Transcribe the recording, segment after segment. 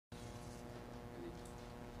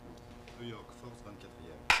York, Forst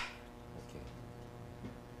 24e. Okay.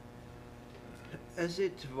 As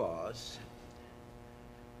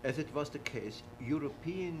it was the case,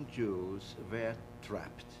 European Jews were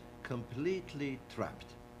trapped, completely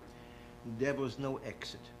trapped. There was no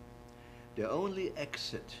exit. The only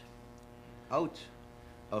exit out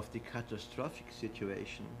of the catastrophic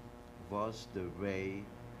situation was the way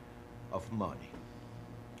of money.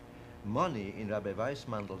 Money, in Rabbi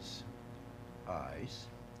Weissmandel's eyes,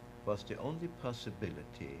 was the only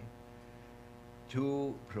possibility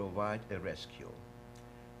to provide a rescue.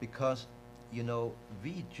 Because, you know,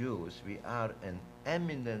 we Jews, we are an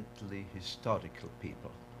eminently historical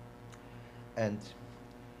people. And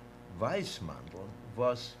Weissmandel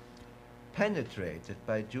was penetrated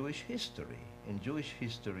by Jewish history. And Jewish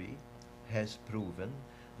history has proven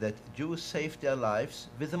that Jews saved their lives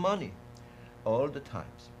with the money all the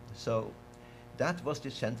times. So that was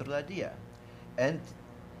the central idea. And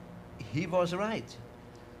he was right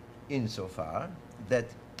insofar that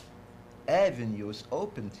avenues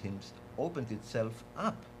opened itself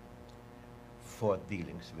up for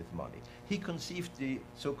dealings with money. He conceived the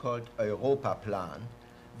so-called Europaplan,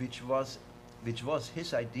 which was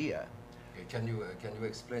his idea. Can you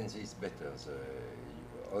explain this better, the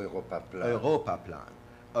Europaplan? Europaplan.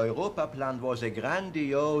 Europaplan was a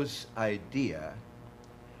grandiose idea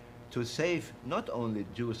to save not only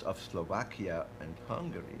Jews of Slovakia and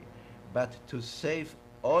Hungary, but to save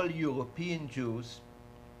all European Jews,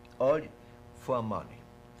 all for money.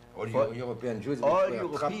 All European Jews,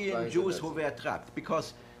 who were trapped,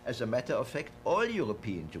 because as a matter of fact, all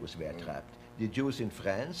European Jews were trapped. The Jews in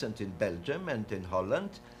France and in Belgium and in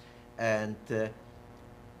Holland, and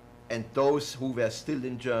those who were still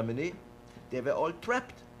in Germany, they were all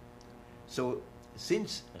trapped. So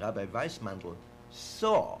since Rabbi Weissmandel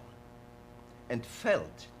saw and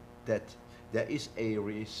felt that there is a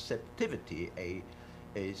receptivity, a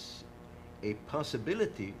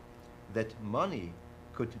possibility that money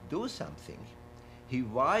could do something, he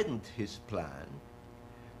widened his plan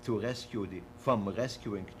to rescue from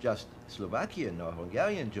rescuing just Slovakian or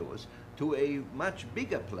Hungarian Jews to a much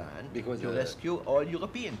bigger plan to rescue all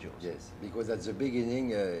European Jews. Yes, because at the beginning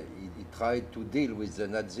he tried to deal with the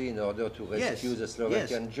Nazi in order to rescue the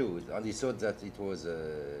Slovakian Jews, and he thought that it was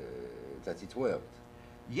that it worked.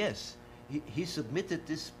 Yes, he submitted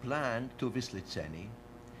this plan to Wisliceny.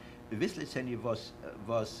 Wisliceny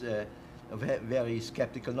was very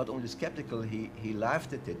skeptical. Not only skeptical, he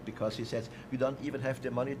laughed at it, because he said, "We don't even have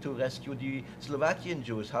the money to rescue the Slovakian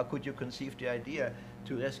Jews. How could you conceive the idea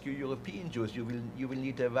to rescue European Jews? You will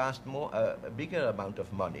need a bigger amount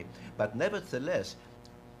of money." But nevertheless,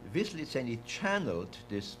 Wisliceny channeled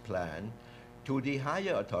this plan to the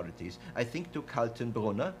higher authorities. I think to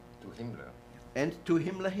Kaltenbrunner, to Himmler, and to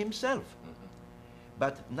Himmler himself.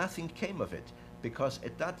 But nothing came of it, because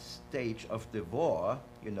at that stage of the war,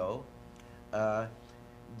 you know,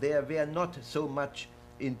 they were not so much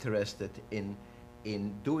interested in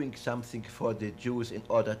doing something for the Jews in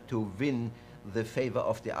order to win the favor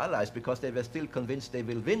of the Allies, because they were still convinced they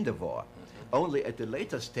will win the war. Only at a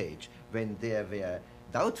later stage, when they were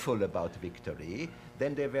doubtful about victory,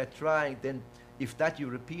 then they were trying, then if that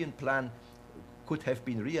European plan could have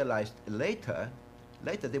been realized later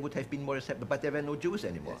they would have been more receptive, but there were no Jews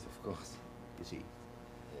anymore. Yes, of course. You see.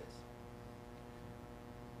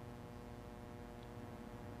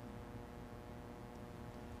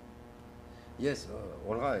 Yes,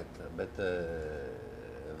 all right, but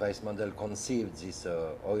Weissmandel conceived this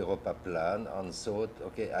Europaplan and thought,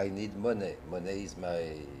 okay, I need money. Money is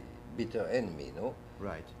my bitter enemy, no?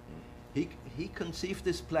 Right. He conceived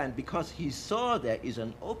this plan because he saw there is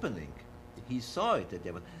an opening. He saw it. That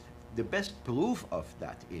there was, the best proof of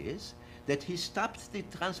that is that he stopped the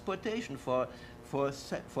transportation for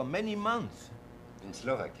many months. In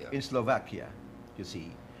Slovakia. In Slovakia, you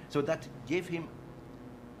see. So that gave him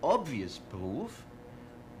obvious proof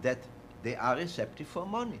that they are receptive for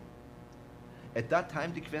money. At that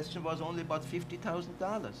time, the question was only about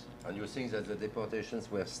 $50,000. And you think that the deportations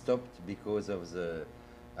were stopped because of the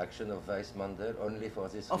action of Weissmandel, only for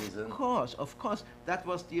this reason? Of course. That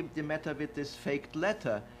was the matter with this faked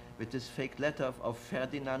letter, of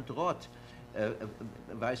Ferdinand Roth.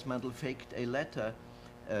 Weissmandel faked a letter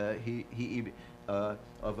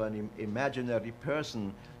of an imaginary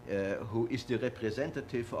person who is the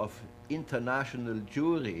representative of international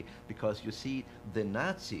Jewry, because you see, the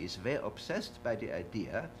Nazis were obsessed by the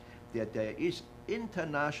idea that there is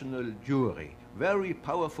international Jewry, very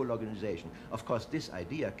powerful organization. Of course, this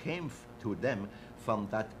idea came to them from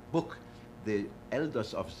that book, The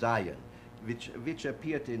Elders of Zion. which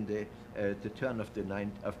appeared in the turn of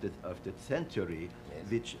the century, yes.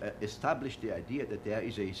 which established the idea that there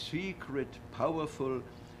is a secret, powerful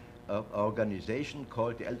organization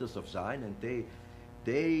called the Elders of Zion, and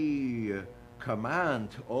they command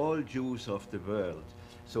all Jews of the world.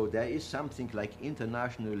 So there is something like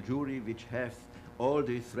international Jewry, which have all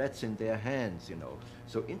the threats in their hands, you know.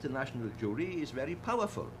 So international Jewry is very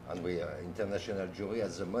powerful. And international Jewry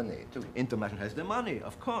has the money too. International has the money,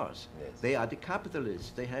 of course. Yes. They are the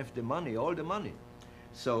capitalists. They have the money, all the money.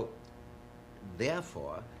 So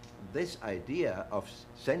therefore, this idea of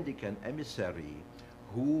sending an emissary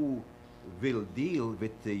who will deal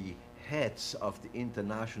with the heads of the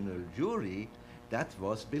international Jewry, that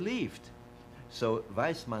was believed. So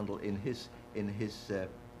Weissmandel,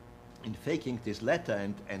 in faking this letter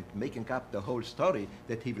and making up the whole story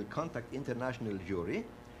that he will contact international Jewry,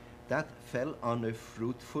 that fell on a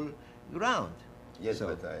fruitful ground. Yes, so,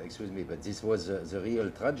 but excuse me, but this was the real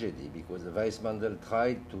tragedy, because the Weissmandel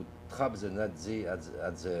tried to trap the Nazi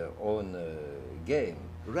at their own game.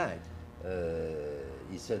 Right.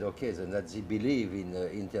 He said, okay, the Nazi believe in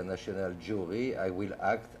international Jewry, I will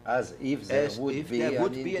act as if there would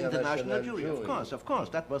be international Jewry. Of course,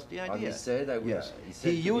 that was the idea. And he said, I will. Yes.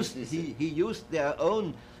 He used their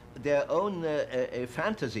own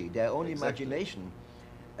fantasy, their own exactly. imagination,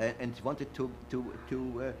 and wanted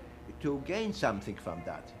to gain something from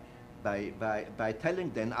that by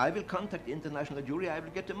telling them, I will contact international Jewry, I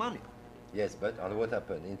will get the money. Yes, but and what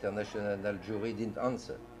happened? International Jewry didn't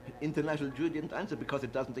answer. International Jewry didn't answer because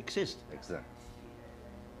it doesn't exist. Exactly.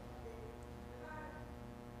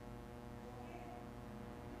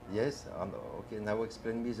 Yes, and okay, now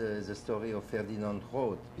explain me the story of Ferdinand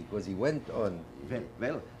Roth, because he went on.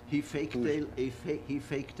 Well, he faked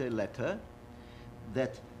a letter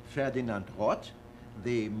that Ferdinand Roth,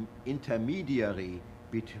 the intermediary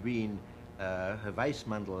between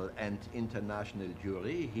Weissmandel and international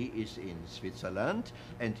Jewry, he is in Switzerland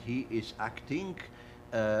and he is acting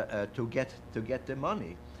to get the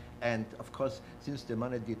money. And of course, since the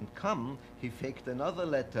money didn't come, he faked another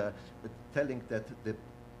letter telling that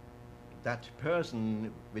that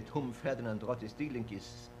person with whom Ferdinand Roth is dealing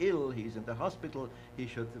is ill, he's in the hospital, he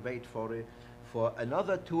should wait for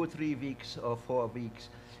another 2 or 3 weeks or 4 weeks,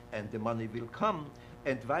 and the money will come.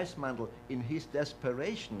 And Weissmandel, in his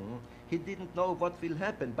desperation, he didn't know what will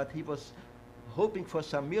happen, but he was hoping for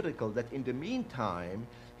some miracle, that in the meantime,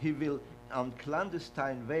 he will, on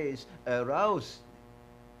clandestine ways, arouse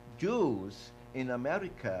Jews in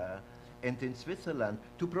America and in Switzerland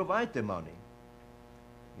to provide the money,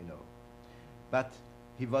 you know. But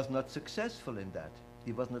he was not successful in that.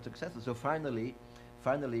 He was not successful. So finally,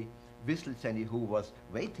 Wisliceny, who was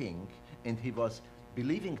waiting, and he was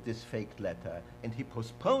believing this faked letter, and he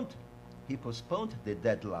postponed the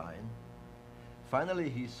deadline. Finally,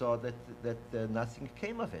 he saw that nothing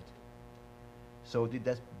came of it. So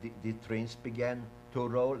the trains began to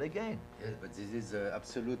roll again. Yes, but this is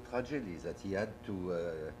absolute tragedy that he had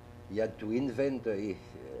to invent he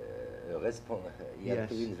had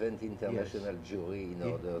to invent international Jewry in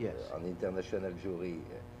order. An international Jewry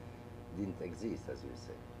didn't exist, as you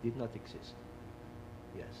say. Did not exist.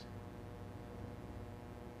 Yes.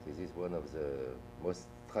 This is one of the most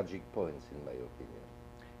tragic points, in my opinion.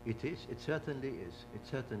 It is. It certainly is. It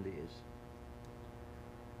certainly is.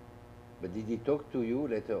 But did he talk to you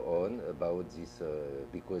later on about this,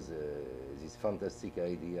 because this fantastic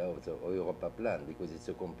idea of the Europaplan, because it's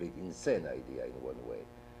a complete insane idea in one way?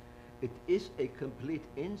 It is a complete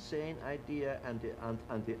insane idea, and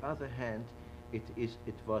on the other hand, it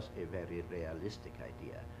was a very realistic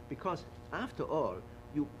idea. Because after all,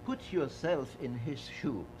 you put yourself in his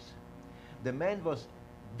shoes. The man was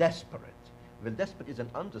desperate. Well, desperate is an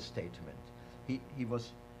understatement. He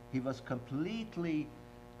was completely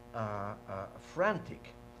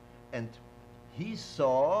frantic, and he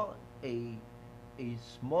saw a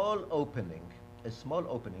small opening,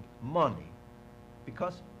 money,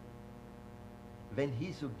 because when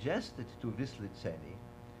he suggested to Wisliceny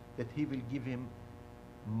that he will give him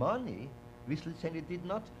money, Wisliceny did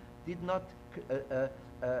not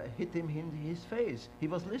hit him in his face. He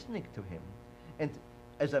was listening to him, and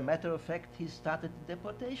as a matter of fact, he started the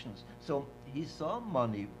deportations. So he saw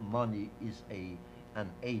money is an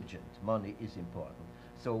agent. Money is important.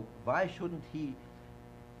 So why shouldn't he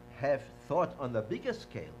have thought on a bigger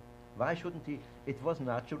scale? Why shouldn't he? It was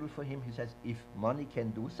natural for him. He says, if money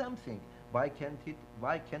can do something, why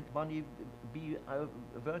can't money be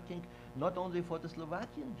working not only for the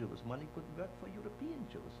Slovakian Jews? Money could work for European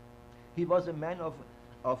Jews. He was a man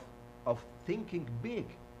of thinking big.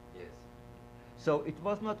 Yes. So it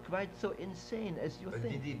was not quite so insane as you think.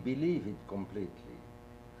 But did he believe it completely?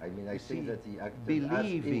 I mean, I think that he acted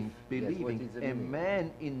believing, yes, a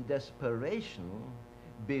man in desperation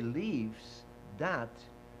believes that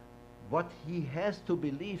what he has to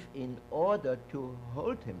believe in order to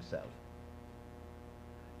hold himself.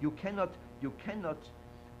 You cannot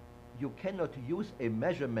use a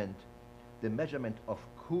measurement, the measurement of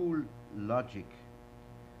cool logic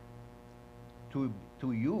to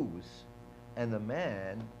use and a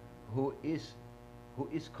man who is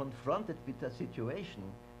confronted with a situation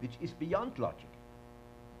which is beyond logic.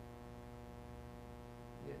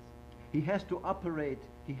 Yes. He has to operate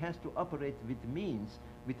with means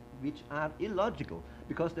which are illogical,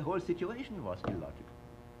 because the whole situation was illogical.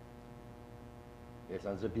 Yes,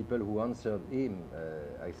 and the people who answered him,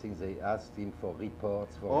 I think they asked him for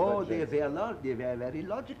reports, for budgets. They were very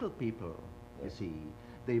logical people, yes. You see.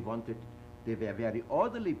 They were very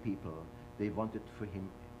orderly people. They wanted for him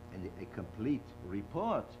a complete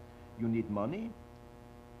report. You need money?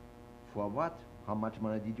 For what? How much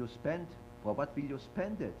money did you spend? For what will you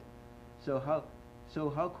spend it? So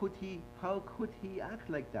how could he act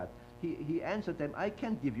like that? He answered them, I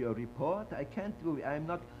can't give you a report. I can't do it.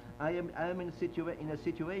 I am in a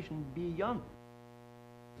situation beyond.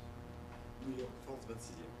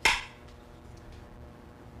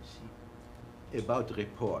 About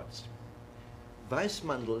reports.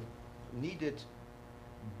 Weissmandel needed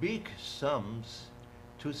big sums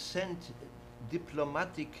to send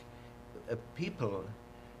diplomatic people,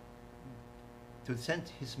 to send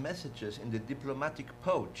his messages in the diplomatic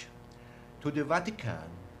pouch to the Vatican,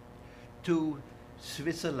 to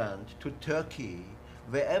Switzerland, to Turkey,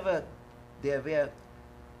 wherever there were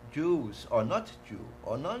Jews or not Jew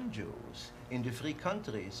or non-Jews in the free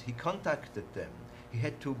countries. He contacted them. He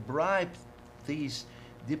had to bribe these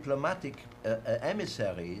diplomatic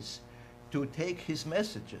emissaries to take his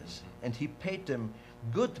messages, and he paid them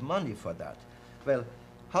good money for that. Well,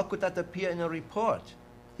 how could that appear in a report?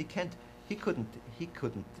 He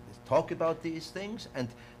couldn't talk about these things, and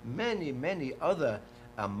many other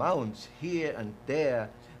amounts here and there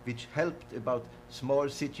which helped about small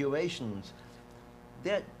situations.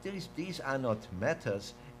 These are not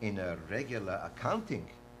matters in a regular accounting,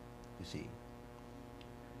 you see.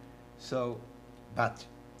 So, but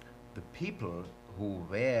the people who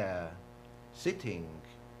were sitting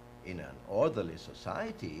in an orderly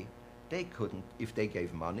society, they couldn't, if they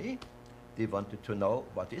gave money, they wanted to know,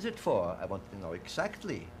 what is it for? I want to know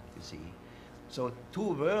exactly, you see. So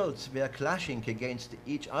two worlds were clashing against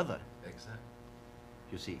each other. Exactly.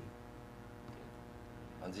 You see.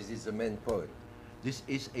 And this is the main point. This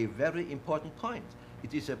is a very important point.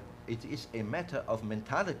 It is a matter of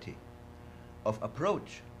mentality, of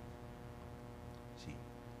approach. See.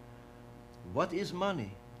 What is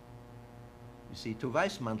money? You see, to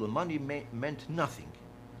Weissmandel, money meant nothing.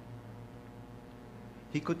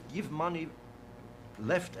 He could give money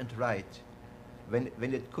left and right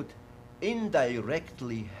when it could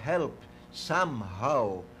indirectly help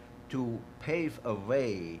somehow to pave a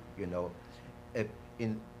way, you know,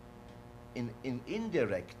 in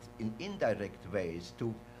indirect ways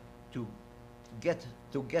to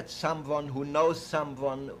get someone who knows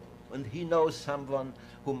someone, and he knows someone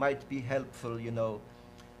who might be helpful, you know.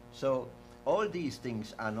 So all these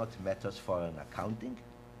things are not matters for an accounting.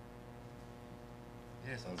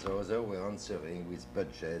 Yes, and the other were answering with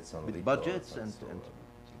budgets and with reports budgets and so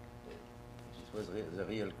it was the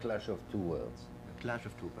real clash of two worlds. A clash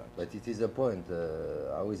of two worlds. But it is a point.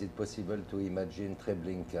 How is it possible to imagine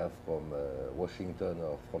Treblinka from Washington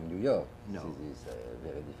or from New York? No. This is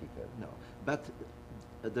very difficult. No, but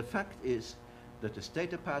the fact is that the State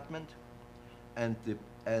Department and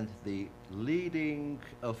the leading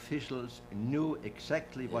officials knew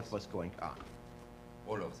exactly Yes. what was going on.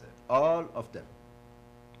 All of them. All of them.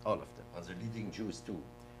 All of them. And the leading Jews too.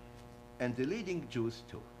 And the leading Jews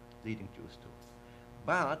too.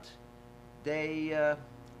 But they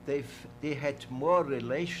had more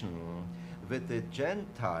relation with the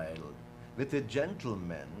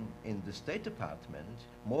gentleman in the State Department,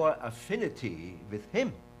 more affinity with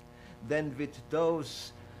him than with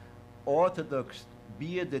those Orthodox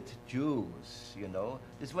bearded Jews, you know.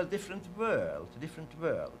 This was a different world,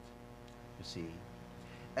 you see.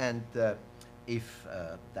 And if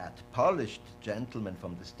that polished gentleman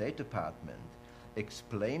from the State Department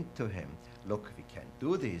explained to him, look, we can't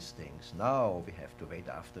do these things now, we have to wait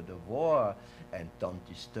after the war, and don't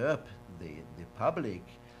disturb the public,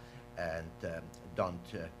 and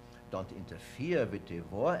don't interfere with the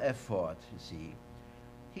war effort, you see,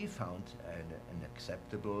 he found an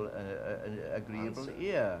acceptable, agreeable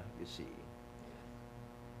ear, you see.